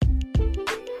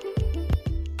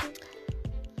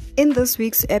In this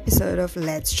week's episode of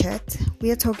Let's Chat, we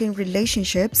are talking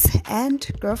relationships and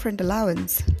girlfriend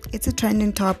allowance. It's a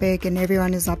trending topic and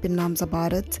everyone is up in arms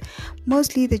about it,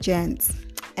 mostly the gents.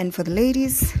 And for the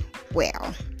ladies,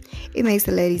 well, it makes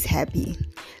the ladies happy.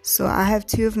 So I have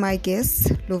two of my guests,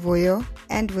 Lovoyo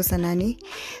and Vusanani.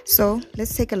 So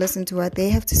let's take a listen to what they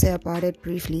have to say about it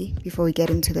briefly before we get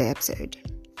into the episode.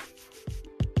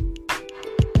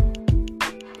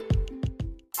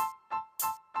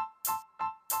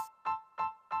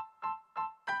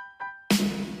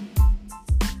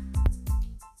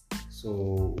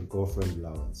 So, girlfriend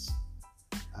allowance.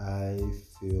 I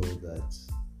feel that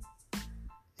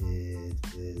it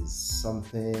is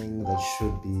something that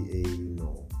should be a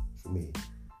no for me.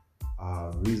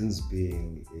 Reasons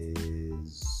being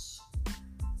is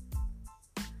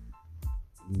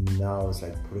now it's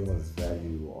like putting a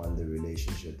value on the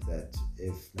relationship that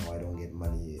if now I don't get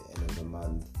money end of the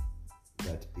month,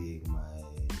 that being my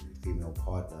female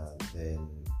partner, then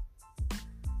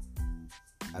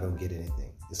I don't get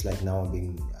anything. It's like now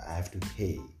I have to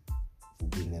pay for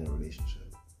being in a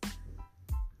relationship,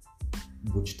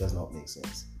 which does not make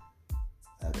sense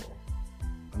at all.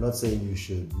 I'm not saying you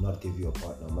should not give your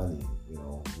partner money,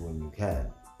 when you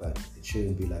can, but it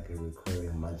shouldn't be like a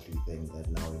recurring monthly thing that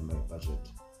now in my budget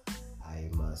I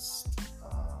must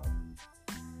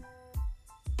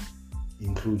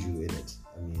include you in it.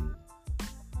 I mean,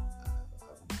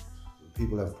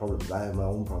 people have problems. I have my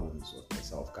own problems with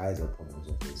myself. Guys have problems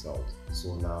with themselves.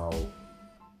 So now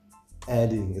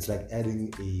it's like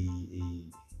adding a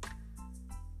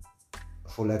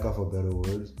for lack of a better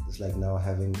word, it's like now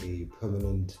having a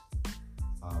permanent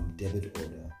debit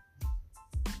order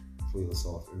for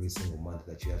yourself every single month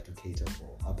that you have to cater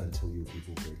for up until you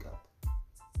people break up.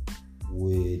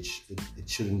 Which it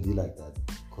shouldn't be like that,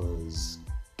 because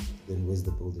then where's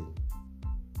the building?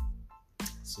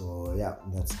 So yeah,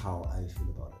 that's how I feel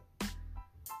about it.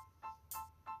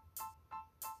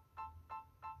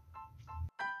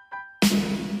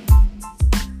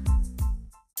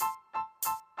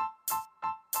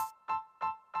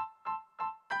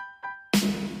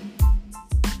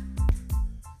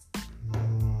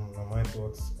 My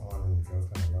thoughts on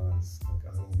girlfriend allowance,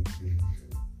 I'm in between,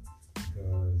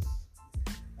 because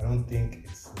I don't think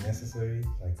it's necessary,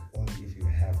 only if you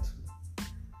have to.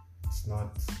 It's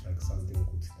not like something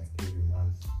good every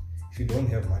month. If you don't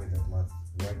have money that month,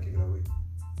 why give it away?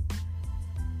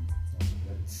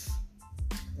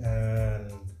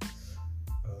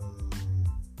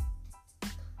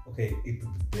 Okay, it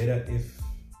would be better if,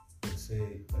 let's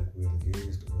say, we're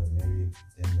engaged or we're married,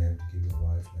 then we have to give your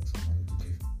wife some money to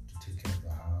take care of the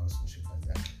house and shit like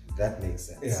that. That makes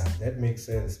sense. Yeah, that makes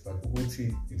sense. But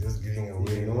Uti, you're just giving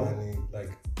away money,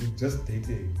 you're just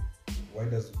dating. Why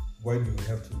do you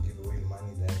have to give away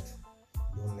money that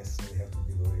you don't necessarily have to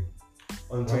give away?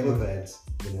 On top of that,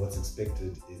 then what's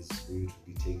expected is for you to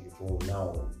be taking for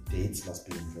now, dates must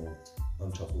be involved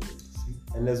on top of it. See?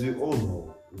 And as we all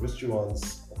know,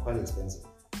 restaurants are quite expensive.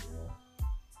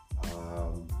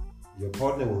 Your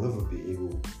partner will never be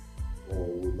able, or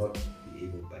will not be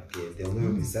able, but they'll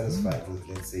never be satisfied with,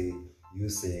 let's say, you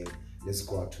saying, let's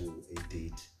go out to a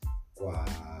date,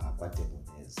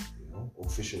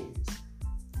 official ways.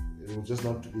 It will just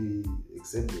not be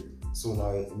accepted. So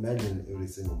now imagine every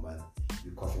single month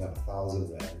you're coughing up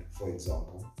 1,000 rand, for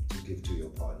example, to give to your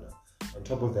partner. On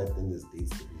top of that, then there's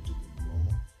dates that need to be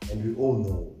involved. And we all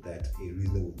know that a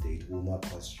reasonable date will not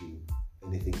cost you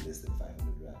anything less than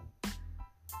 500 rand.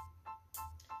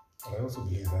 I also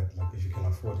believe that if you can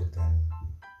afford it, then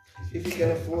if you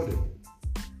can afford it,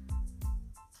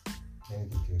 then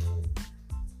you give it away.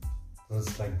 Because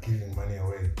it's like giving money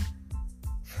away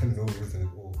for no reason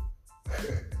at all.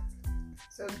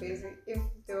 So basically, if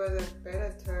there was a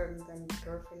better term than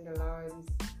girlfriend allowance,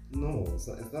 no, it's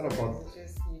not about. It's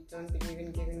just you don't believe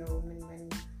in giving a woman money.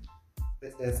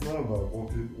 It's not about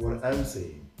what I'm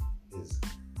saying is,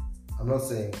 I'm not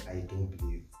saying I don't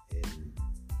believe in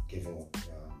giving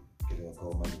a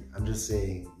girl money. I'm just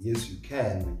saying yes, you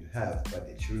can when you have, but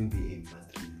it shouldn't be a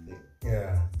monthly thing.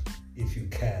 Yeah, if you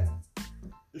can.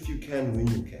 If you can, when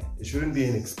you can. It shouldn't be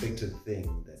an expected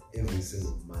thing that every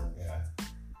single month. Yeah.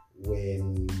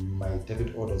 When my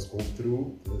debit orders go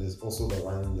through, there's also the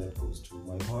one that goes to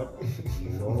my partner,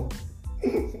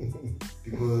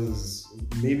 because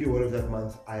maybe what if that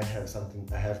month I have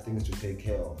things to take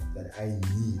care of that I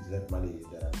need that money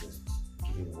that I'm just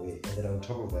giving away, and then on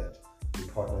top of that, the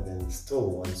partner then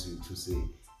still wants you to say,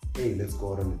 hey, let's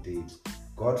go out on a date.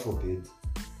 God forbid,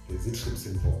 there's trips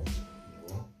involved,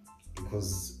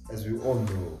 because as we all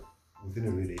know, within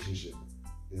a relationship,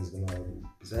 there's gonna,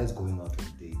 besides going out on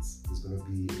dates, there's gonna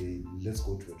be let's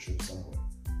go to a trip somewhere.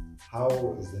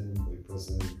 how is then a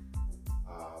person,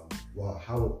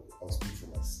 how, I'll speak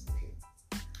for us, okay.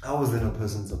 How is then a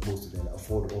person supposed to then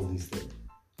afford all these things?